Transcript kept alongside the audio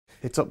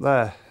It's up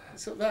there.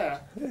 It's up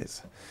there? It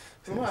is.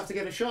 We might have to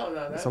get a shot of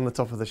that then. It's on the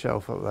top of the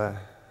shelf up there.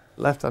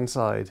 Left-hand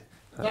side.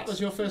 That was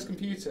your first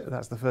computer?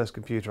 That's the first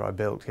computer I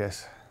built,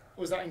 yes.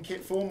 Was that in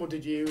kit form, or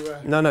did you...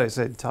 No, it's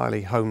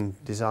entirely home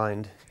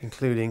designed,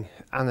 including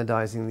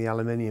anodising the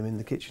aluminium in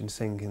the kitchen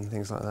sink and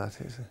things like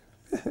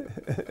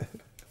that.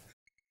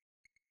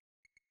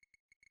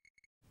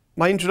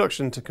 My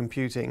introduction to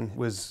computing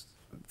was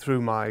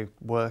through my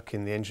work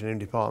in the engineering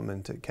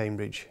department at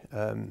Cambridge.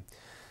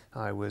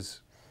 I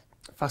was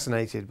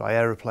fascinated by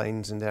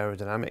aeroplanes and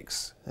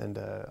aerodynamics, and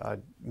I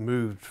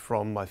moved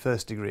from my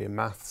first degree in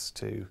maths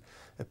to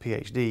a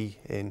PhD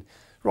in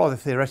rather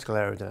theoretical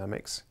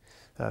aerodynamics.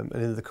 And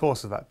in the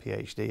course of that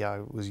PhD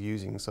I was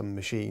using some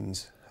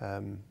machines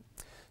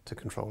to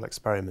control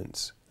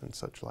experiments and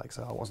such like,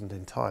 so I wasn't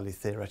entirely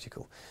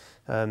theoretical.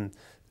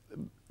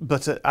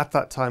 But at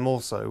that time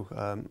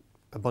also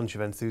a bunch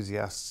of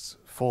enthusiasts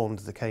formed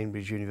the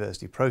Cambridge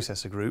University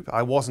Processor Group.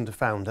 I wasn't a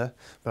founder,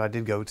 but I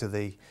did go to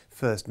the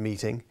first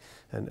meeting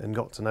and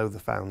got to know the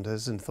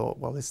founders and thought,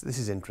 well, this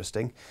is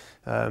interesting.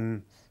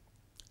 I'm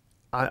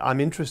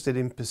interested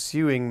in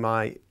pursuing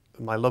my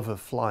love of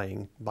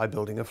flying by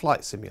building a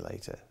flight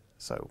simulator.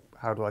 So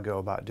how do I go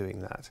about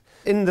doing that?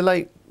 In the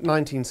late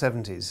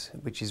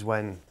 1970s, which is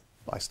when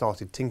I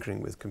started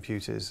tinkering with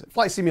computers,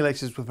 flight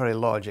simulators were very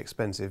large,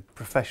 expensive,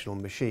 professional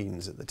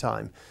machines at the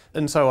time.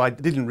 And so I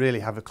didn't really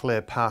have a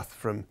clear path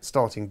from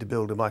starting to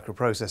build a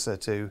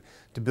microprocessor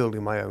to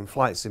building my own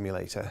flight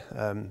simulator.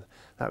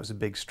 That was a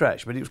big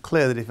stretch, but it was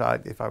clear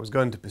that if I was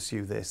going to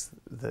pursue this,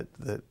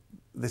 that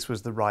this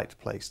was the right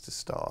place to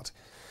start.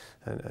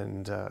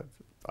 And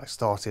I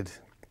started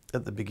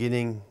at the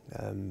beginning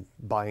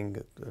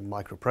buying a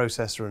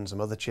microprocessor and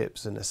some other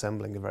chips and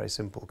assembling a very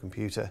simple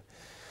computer.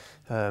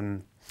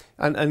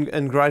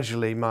 And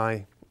gradually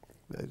I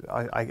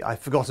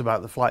forgot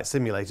about the flight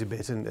simulator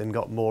bit and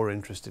got more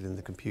interested in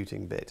the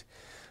computing bit.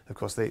 Of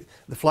course, the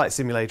flight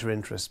simulator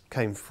interest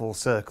came full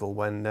circle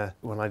when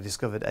I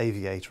discovered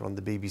Aviator on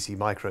the BBC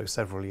Micro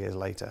several years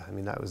later. I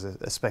mean, that was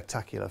a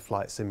spectacular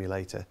flight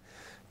simulator,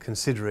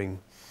 considering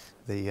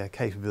the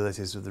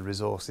capabilities of the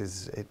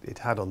resources it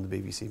had on the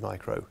BBC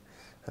Micro.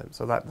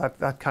 So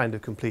that kind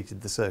of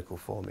completed the circle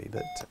for me,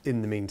 but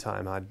in the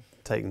meantime I'd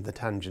taken the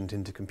tangent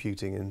into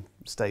computing and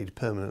stayed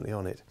permanently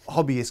on it.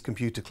 Hobbyist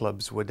computer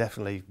clubs were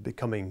definitely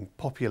becoming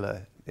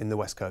popular in the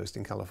West Coast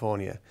in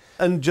California,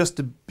 and just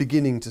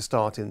beginning to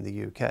start in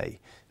the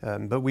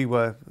UK, but we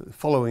were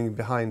following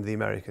behind the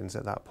Americans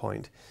at that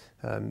point.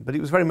 But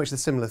it was very much a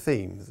similar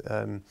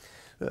theme.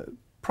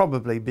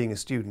 Probably being a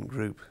student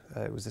group,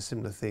 it was a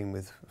similar theme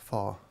with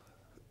far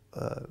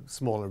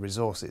smaller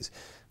resources.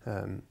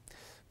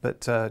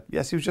 But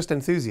yes, it was just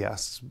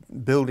enthusiasts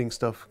building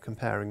stuff,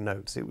 comparing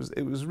notes. It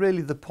was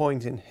really the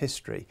point in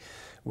history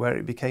where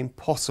it became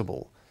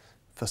possible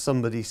for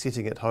somebody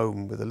sitting at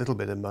home with a little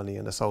bit of money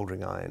and a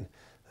soldering iron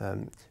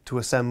to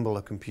assemble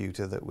a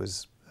computer that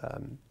was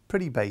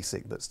pretty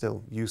basic but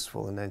still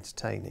useful and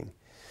entertaining.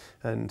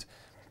 And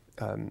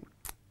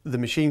the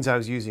machines I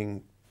was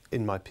using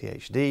in my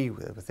PhD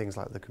were things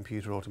like the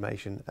computer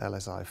automation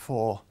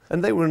LSI-4,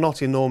 and they were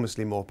not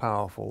enormously more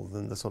powerful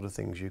than the sort of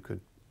things you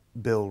could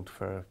build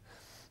for,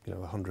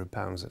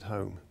 £100 at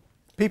home.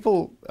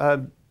 People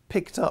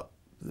picked up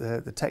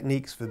the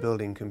techniques for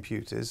building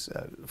computers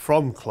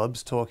from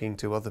clubs, talking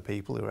to other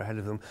people who were ahead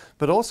of them,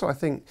 but also I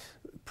think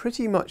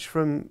pretty much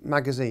from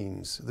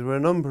magazines. There were a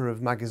number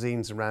of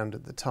magazines around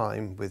at the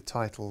time with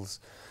titles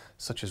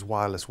such as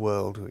Wireless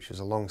World, which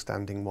is a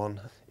long-standing one.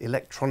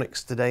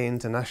 Electronics Today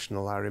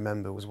International, I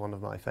remember, was one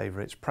of my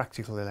favourites.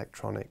 Practical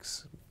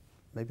Electronics,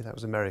 maybe that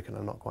was American,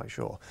 I'm not quite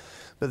sure.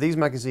 But these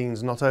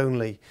magazines not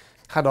only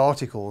had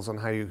articles on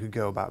how you could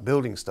go about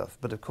building stuff,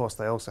 but of course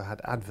they also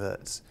had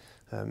adverts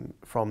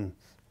from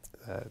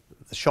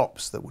the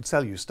shops that would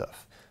sell you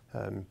stuff.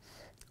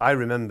 I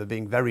remember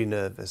being very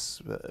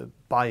nervous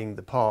buying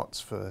the parts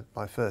for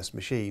my first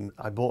machine.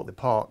 I bought the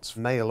parts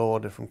mail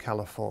order from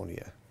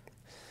California,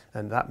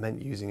 and that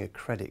meant using a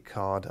credit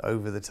card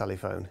over the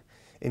telephone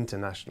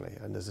internationally,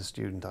 and as a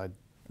student I'd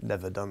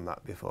never done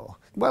that before.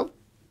 Well,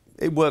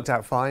 it worked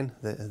out fine.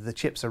 The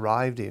chips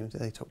arrived.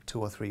 They took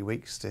 2 or 3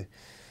 weeks to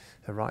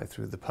arrive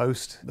through the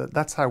post, but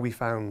that's how we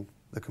found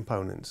the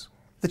components.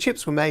 The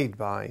chips were made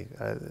by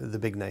the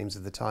big names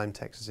of the time,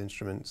 Texas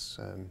Instruments,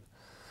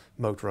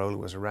 Motorola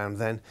was around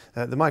then.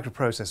 The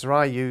microprocessor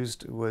I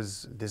used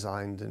was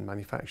designed and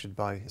manufactured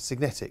by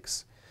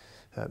Signetics,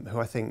 who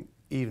I think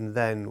even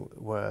then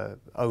were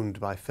owned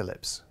by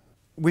Philips.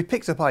 We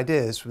picked up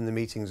ideas from the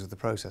meetings of the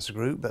processor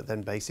group, but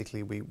then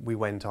basically we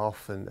went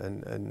off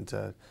and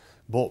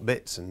bought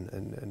bits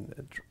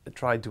and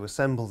tried to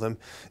assemble them.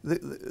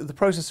 The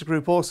processor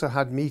group also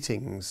had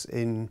meetings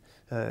in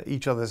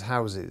each other's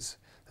houses,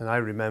 and I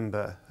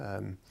remember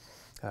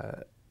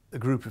a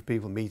group of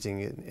people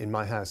meeting in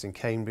my house in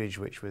Cambridge,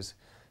 which was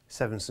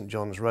 7 St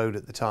John's Road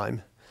at the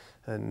time,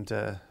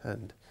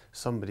 and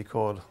somebody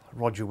called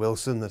Roger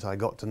Wilson that I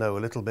got to know a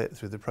little bit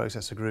through the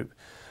processor group,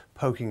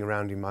 poking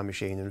around in my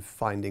machine and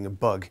finding a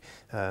bug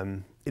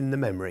in the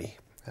memory.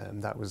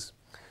 That was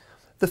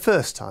the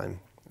first time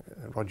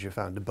Roger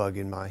found a bug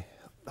in my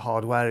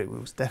hardware. It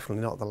was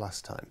definitely not the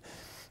last time.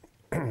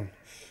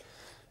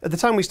 At the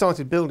time we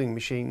started building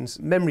machines,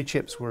 memory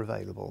chips were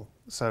available,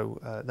 so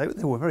they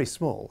were very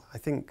small. I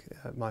think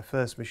my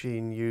first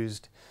machine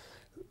used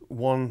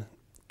 1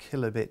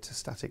 kilobit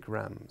static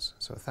RAMs,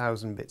 so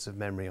 1,000 bits of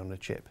memory on a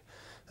chip.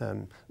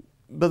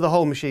 But the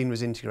whole machine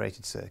was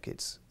integrated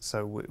circuits,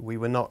 so we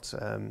were not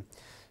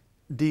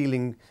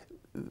dealing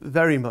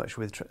very much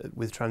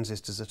with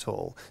transistors at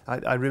all.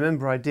 I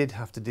remember I did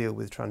have to deal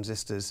with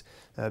transistors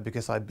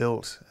because I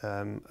built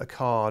a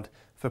card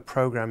for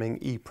programming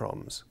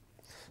EPROMs.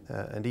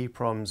 And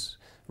EPROMs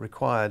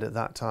required at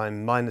that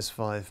time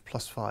 -5,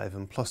 +5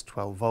 and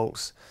 +12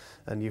 volts,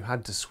 and you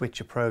had to switch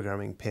a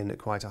programming pin at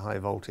quite a high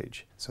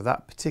voltage. So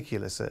that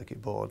particular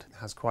circuit board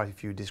has quite a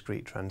few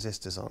discrete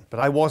transistors on. But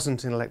I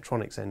wasn't an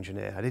electronics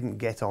engineer. I didn't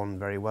get on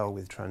very well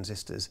with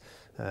transistors.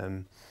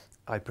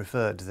 I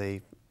preferred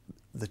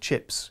the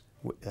chips.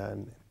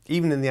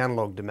 Even in the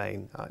analog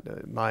domain,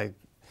 my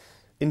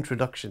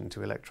introduction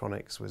to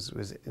electronics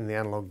was in the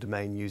analog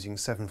domain using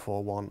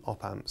 741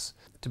 op-amps.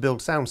 To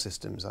build sound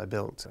systems, I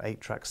built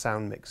 8-track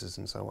sound mixers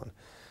and so on.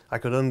 I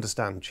could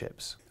understand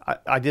chips.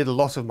 I did a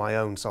lot of my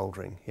own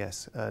soldering,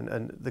 yes,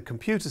 and the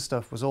computer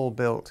stuff was all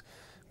built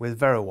with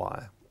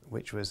VeriWire,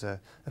 which was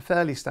a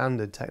fairly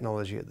standard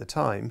technology at the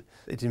time.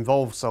 It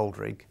involved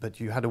soldering, but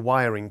you had a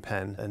wiring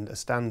pen and a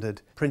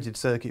standard printed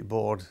circuit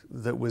board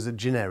that was a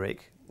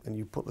generic, and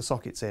you put the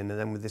sockets in, and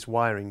then with this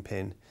wiring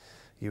pin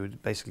you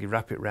would basically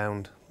wrap it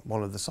round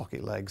one of the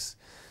socket legs,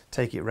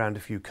 take it round a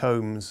few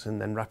combs,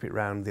 and then wrap it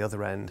round the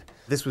other end.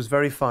 This was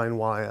very fine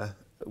wire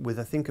with,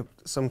 I think,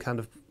 some kind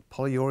of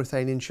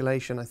polyurethane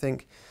insulation, I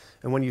think.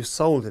 And when you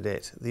soldered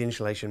it, the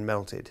insulation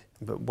melted.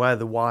 But where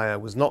the wire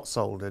was not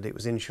soldered, it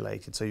was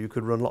insulated, so you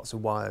could run lots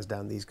of wires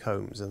down these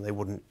combs and they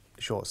wouldn't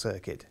short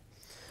circuit.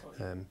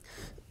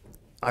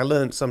 I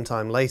learned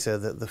sometime later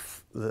that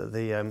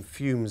the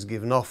fumes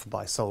given off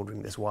by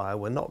soldering this wire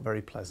were not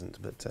very pleasant,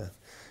 but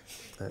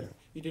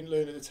you didn't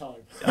learn at the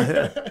time.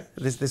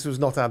 This was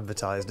not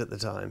advertised at the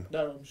time.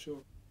 No, I'm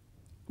sure.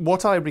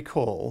 What I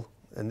recall,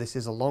 and this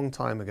is a long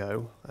time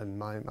ago,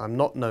 and I'm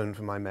not known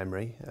for my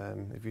memory.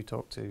 If you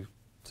talk to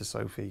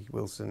Sophie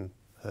Wilson,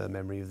 her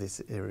memory of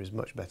this era is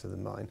much better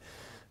than mine.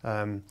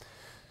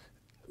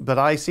 But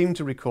I seem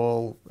to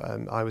recall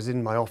I was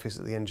in my office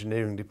at the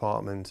engineering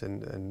department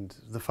and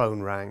the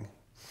phone rang.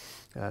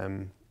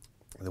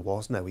 There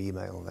was no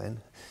email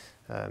then.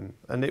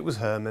 And it was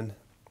Herman.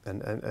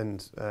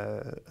 And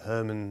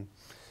Herman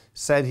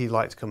said he'd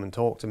like to come and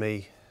talk to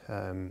me.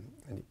 And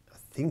I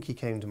think he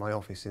came to my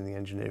office in the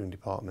engineering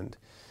department,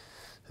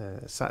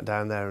 sat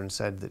down there and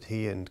said that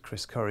he and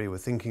Chris Curry were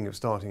thinking of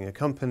starting a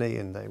company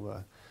and they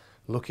were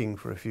looking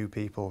for a few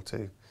people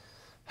to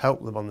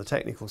help them on the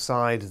technical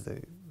side.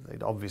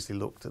 They'd obviously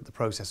looked at the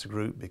processor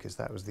group because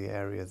that was the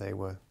area they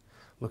were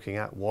looking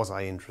at. Was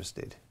I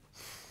interested?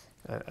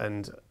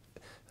 And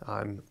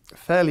I'm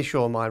fairly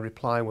sure my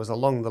reply was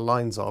along the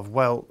lines of,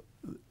 well,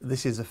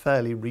 this is a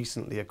fairly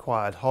recently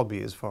acquired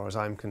hobby as far as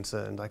I'm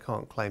concerned. I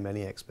can't claim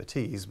any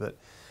expertise, but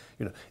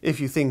you know, if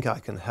you think I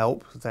can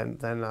help, then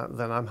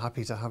I'm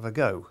happy to have a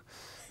go.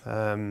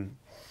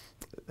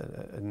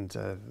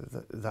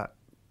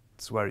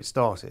 That's where it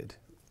started.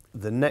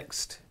 The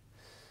next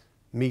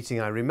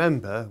meeting I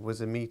remember was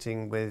a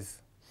meeting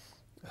with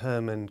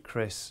Herman,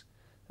 Chris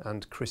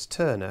and Chris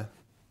Turner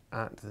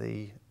at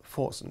the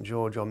Fort St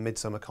George on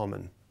Midsummer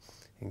Common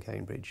in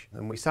Cambridge.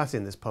 And we sat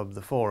in this pub,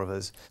 the four of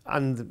us,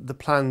 and the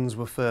plans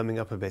were firming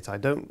up a bit. I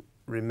don't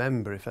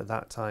remember if at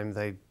that time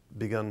they'd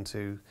begun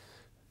to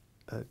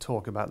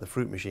talk about the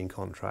fruit machine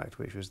contract,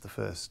 which was the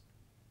first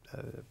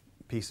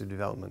piece of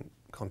development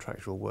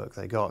contractual work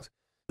they got.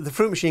 The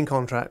fruit machine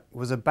contract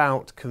was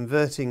about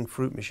converting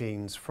fruit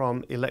machines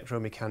from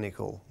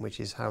electromechanical, which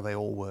is how they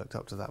all worked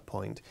up to that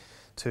point,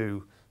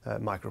 to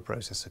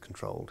microprocessor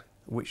controlled,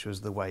 which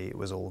was the way it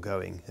was all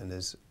going and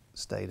has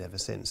stayed ever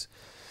since.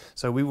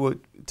 So we were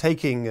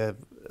taking a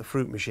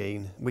fruit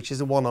machine, which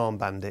is a one-arm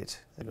bandit,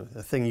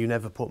 a thing you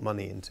never put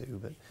money into,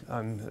 but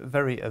I'm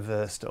very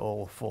averse to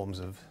all forms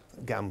of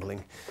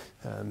gambling,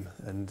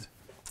 and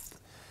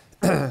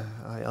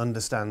I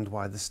understand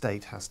why the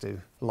state has to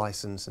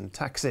license and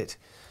tax it.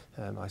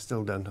 I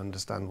still don't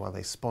understand why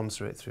they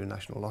sponsor it through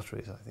national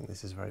lotteries. I think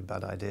this is a very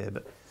bad idea,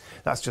 but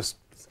that's just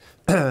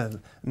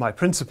my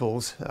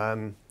principles,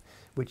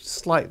 which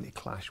slightly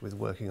clash with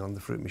working on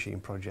the fruit machine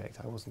project.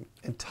 I wasn't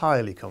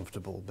entirely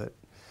comfortable, but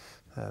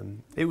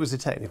it was a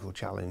technical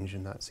challenge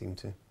and that seemed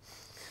to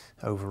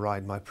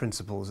override my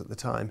principles at the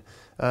time.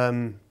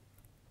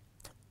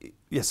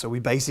 Yes, so we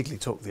basically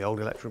took the old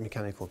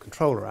electromechanical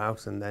controller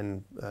out and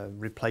then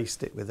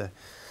replaced it with a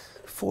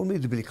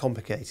formidably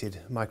complicated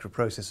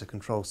microprocessor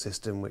control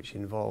system which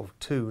involved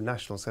two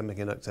National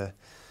Semiconductor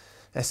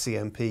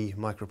SCMP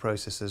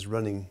microprocessors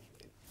running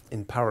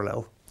in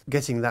parallel.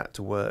 Getting that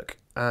to work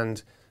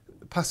and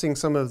passing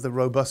some of the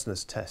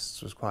robustness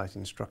tests was quite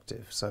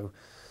instructive. So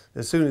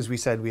as soon as we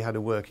said we had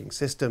a working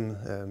system,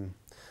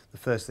 the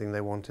first thing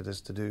they wanted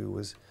us to do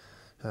was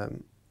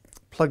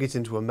plug it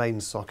into a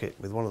main socket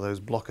with one of those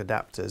block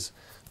adapters,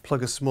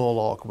 plug a small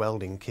arc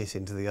welding kit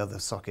into the other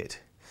socket,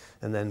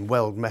 and then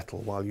weld metal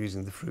while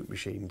using the fruit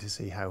machine to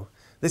see how...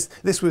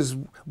 This was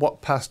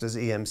what passed as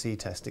EMC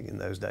testing in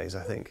those days,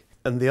 I think.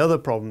 And the other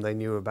problem they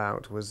knew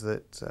about was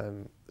that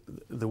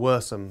there were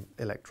some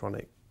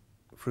electronic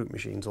fruit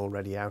machines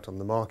already out on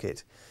the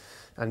market,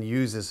 and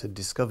users had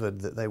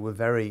discovered that they were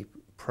very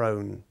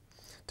prone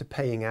to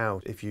paying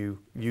out if you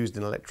used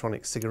an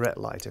electronic cigarette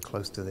lighter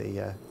close to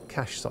the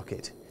cache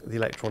socket. The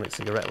electronic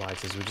cigarette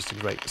lighters were just a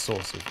great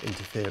source of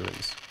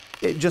interference.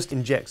 It just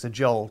injects a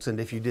jolt, and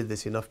if you did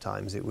this enough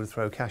times, it would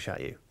throw cash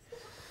at you.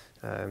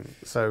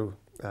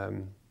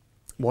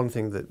 One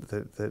thing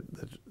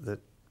that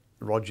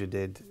Roger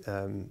did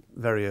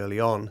very early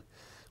on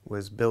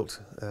was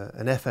built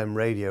an FM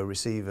radio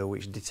receiver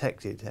which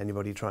detected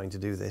anybody trying to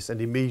do this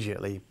and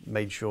immediately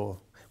made sure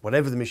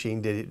whatever the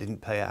machine did, it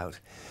didn't pay out.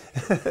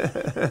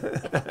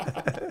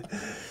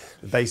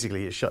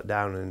 Basically, it shut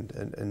down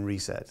and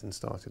reset and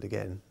started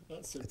again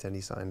at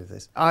any sign of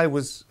this. I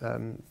was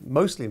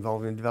mostly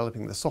involved in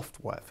developing the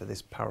software for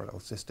this parallel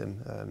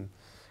system.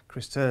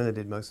 Chris Turner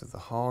did most of the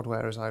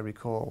hardware, as I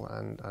recall,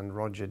 and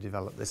Roger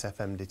developed this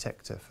FM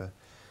detector for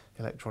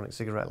electronic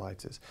cigarette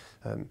lighters.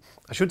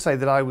 I should say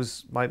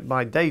that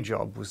my day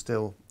job was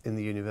still in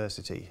the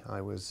university.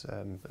 I was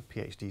a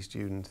PhD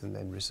student and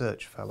then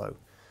research fellow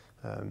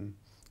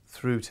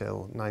through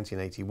till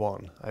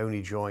 1981. I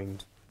only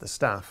joined the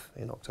staff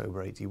in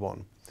October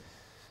 81.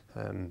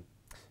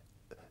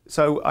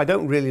 So I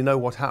don't really know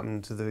what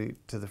happened to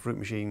the fruit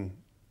machine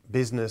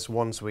business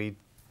once we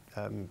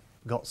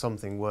got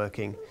something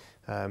working.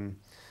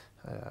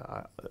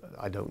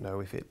 I don't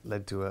know if it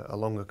led to a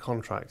longer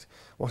contract.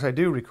 What I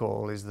do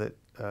recall is that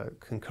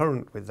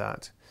concurrent with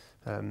that,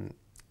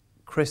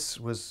 Chris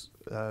was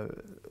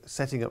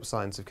setting up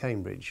Science of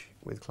Cambridge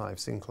with Clive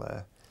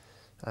Sinclair,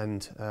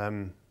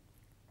 and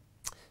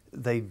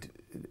they'd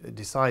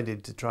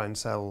decided to try and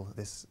sell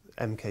this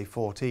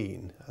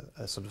MK14,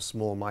 a sort of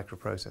small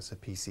microprocessor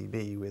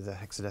PCB with a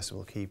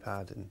hexadecimal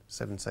keypad and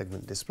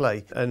 7-segment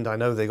display. And I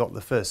know they got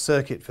the first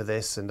circuit for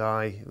this, and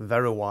I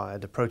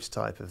veriwired a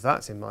prototype of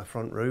that in my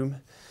front room.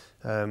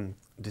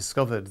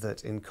 Discovered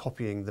that in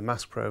copying the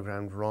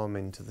mass-programmed ROM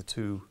into the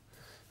two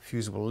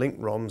fusible link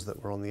ROMs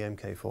that were on the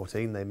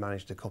MK14, they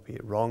managed to copy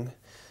it wrong.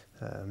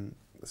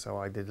 So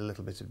I did a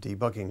little bit of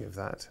debugging of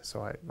that.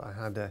 So I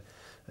had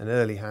an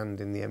early hand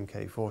in the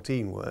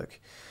MK14 work.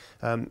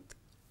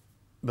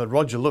 But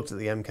Roger looked at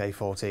the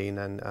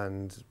MK14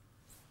 and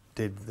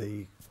did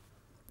the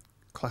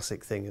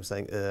classic thing of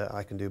saying,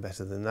 I can do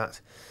better than that.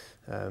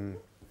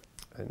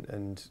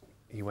 And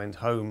he went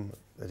home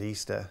at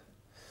Easter,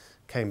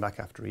 came back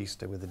after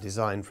Easter with a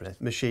design for a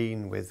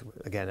machine with,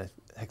 again, a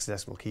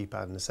hexadecimal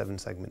keypad and a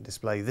 7-segment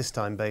display, this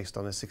time based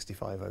on a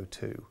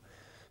 6502.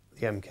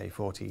 The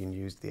MK14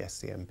 used the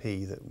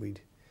SCMP that we'd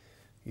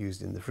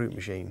used in the fruit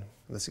machine.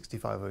 The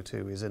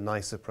 6502 is a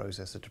nicer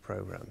processor to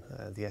program.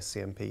 The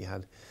SCMP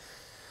had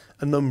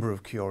a number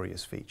of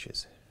curious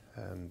features.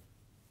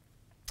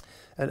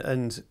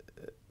 And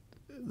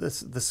the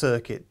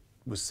circuit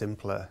was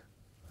simpler.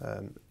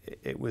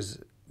 It was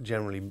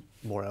generally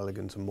more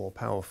elegant and more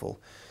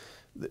powerful.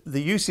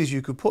 The uses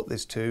you could put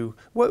this to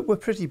were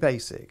pretty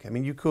basic. I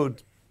mean, you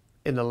could,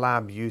 in a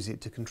lab, use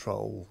it to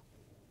control.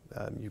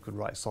 You could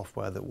write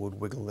software that would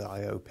wiggle the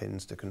I/O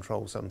pins to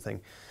control something.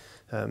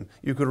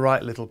 You could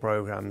write little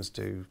programs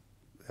to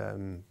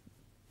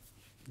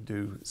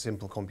do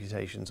simple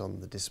computations on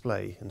the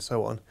display and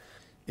so on.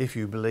 If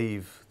you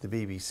believe the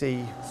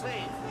BBC...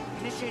 Slave,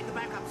 initiate the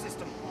backup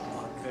system.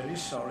 I'm very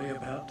sorry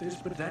about this,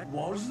 but that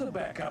was the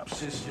backup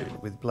system.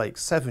 With Blake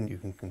 7, you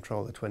can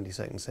control a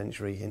 22nd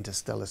century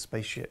interstellar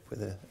spaceship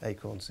with an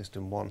Acorn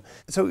System 1.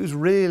 So it was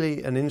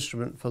really an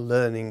instrument for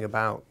learning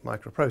about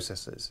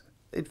microprocessors.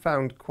 It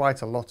found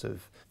quite a lot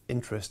of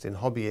interest in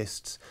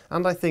hobbyists,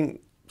 and I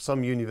think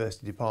some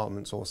university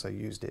departments also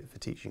used it for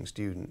teaching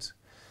students.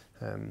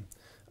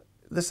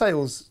 The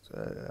sales,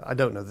 I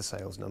don't know the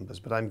sales numbers,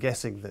 but I'm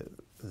guessing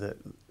that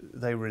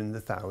they were in the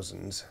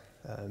thousands,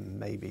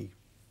 maybe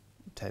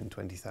 10,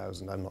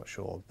 20,000, I'm not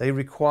sure. They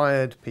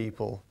required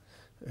people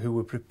who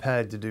were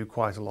prepared to do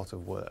quite a lot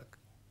of work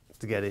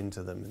to get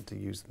into them and to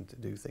use them to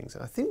do things.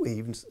 And I think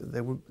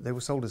they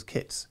were sold as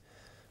kits.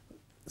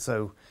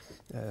 So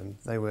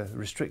they were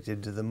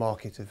restricted to the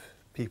market of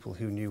people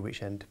who knew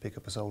which end to pick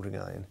up a soldering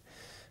iron.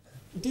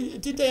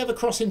 Did they ever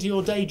cross into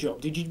your day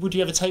job? Would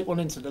you ever take one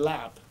into the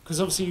lab?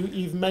 Because obviously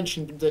you've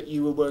mentioned that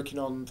you were working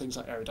on things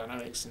like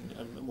aerodynamics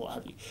and what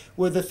have you.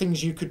 Were there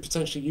things you could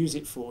potentially use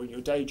it for in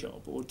your day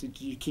job, or did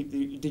you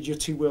did your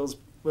two worlds,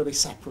 were they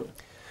separate?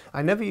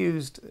 I never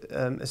used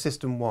a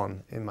System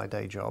 1 in my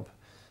day job,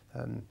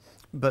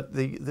 but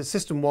the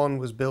System 1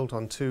 was built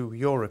on 2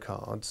 Euro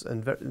cards,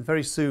 and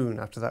very soon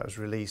after that was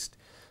released,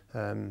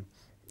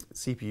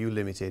 CPU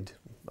Limited,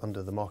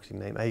 under the marketing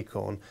name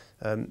Acorn,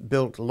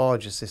 built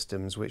larger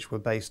systems which were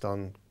based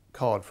on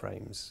card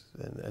frames,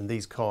 and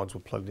these cards were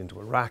plugged into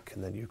a rack,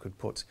 and then you could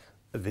put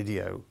a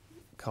video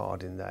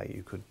card in there.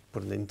 You could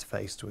put an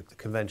interface to a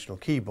conventional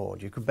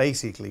keyboard. You could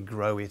basically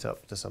grow it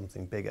up to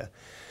something bigger.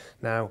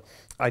 Now,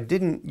 I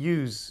didn't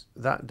use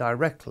that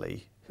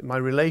directly. My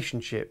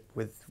relationship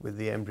with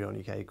the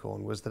embryonic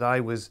Acorn was that I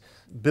was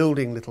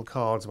building little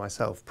cards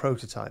myself,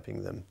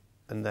 prototyping them,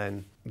 and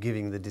then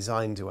giving the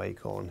design to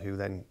Acorn, who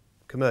then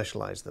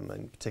commercialised them.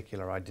 In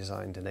particular, I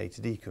designed an A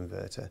to D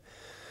converter.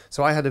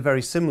 So I had a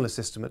very similar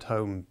system at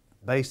home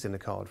based in a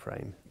card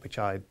frame, which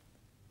I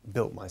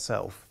built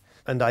myself.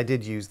 And I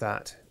did use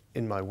that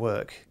in my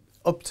work.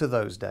 Up to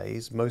those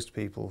days, most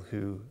people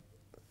who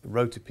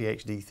wrote a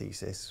PhD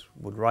thesis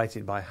would write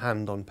it by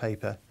hand on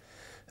paper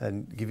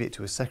and give it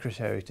to a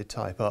secretary to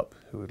type up,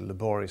 who would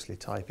laboriously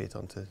type it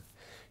onto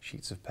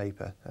sheets of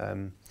paper.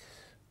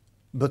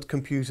 But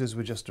computers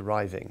were just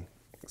arriving.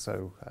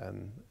 So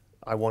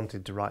I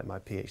wanted to write my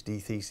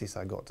PhD thesis.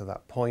 I got to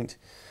that point.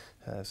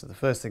 So the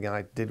first thing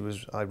I did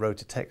was I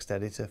wrote a text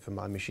editor for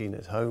my machine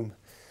at home,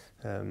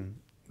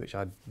 which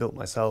I built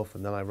myself,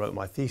 and then I wrote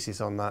my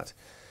thesis on that.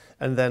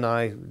 And then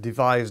I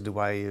devised a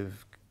way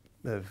of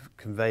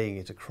conveying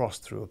it across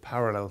through a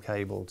parallel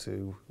cable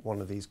to one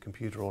of these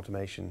computer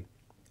automation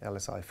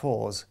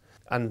LSI4s,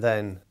 and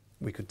then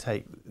we could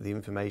take the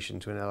information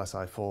to an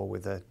LSI4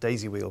 with a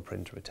daisy wheel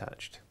printer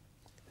attached.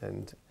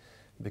 And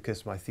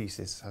because my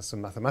thesis has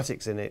some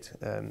mathematics in it,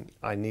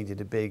 I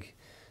needed a big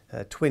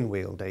twin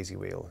wheel daisy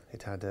wheel.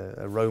 It had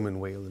a Roman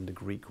wheel and a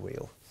Greek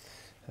wheel.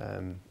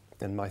 And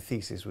my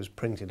thesis was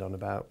printed on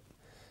about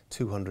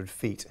 200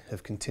 feet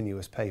of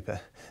continuous paper.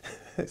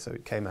 So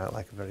it came out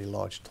like a very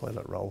large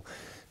toilet roll.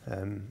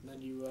 And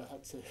then you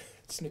had to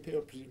snip it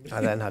up, presumably.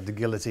 I then had to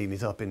guillotine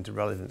it up into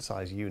relevant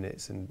size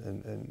units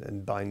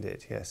and bind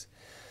it, yes.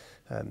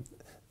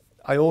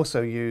 I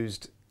also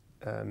used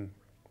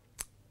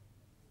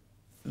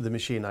the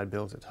machine I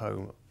built at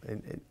home,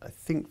 I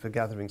think for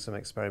gathering some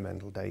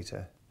experimental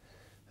data,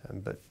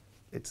 but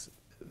its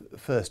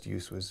first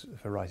use was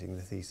for writing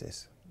the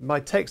thesis. My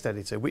text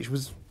editor, which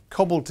was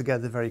cobbled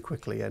together very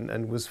quickly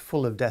and was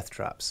full of death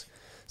traps,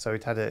 so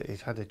it had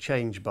a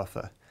change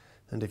buffer,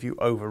 and if you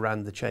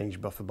overran the change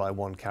buffer by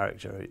one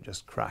character, it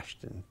just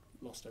crashed and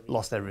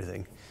lost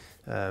everything.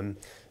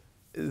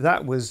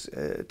 That was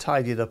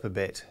tidied up a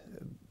bit,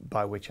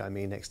 by which I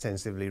mean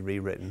extensively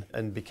rewritten,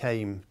 and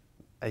became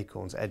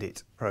Acorn's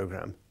edit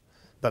program.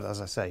 But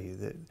as I say,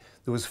 there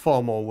was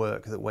far more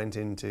work that went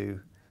into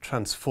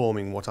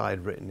transforming what I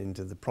had written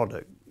into the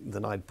product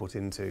than I'd put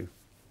into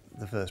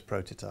the first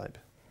prototype.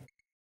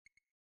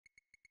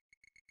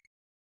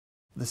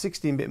 The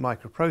 16-bit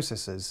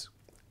microprocessors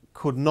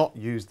could not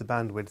use the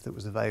bandwidth that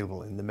was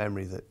available in the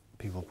memory that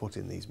people put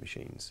in these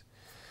machines.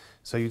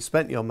 So you'd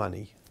spent your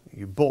money,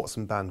 you bought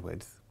some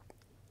bandwidth,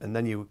 and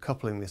then you were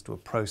coupling this to a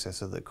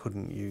processor that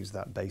couldn't use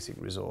that basic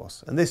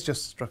resource. And this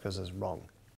just struck us as wrong.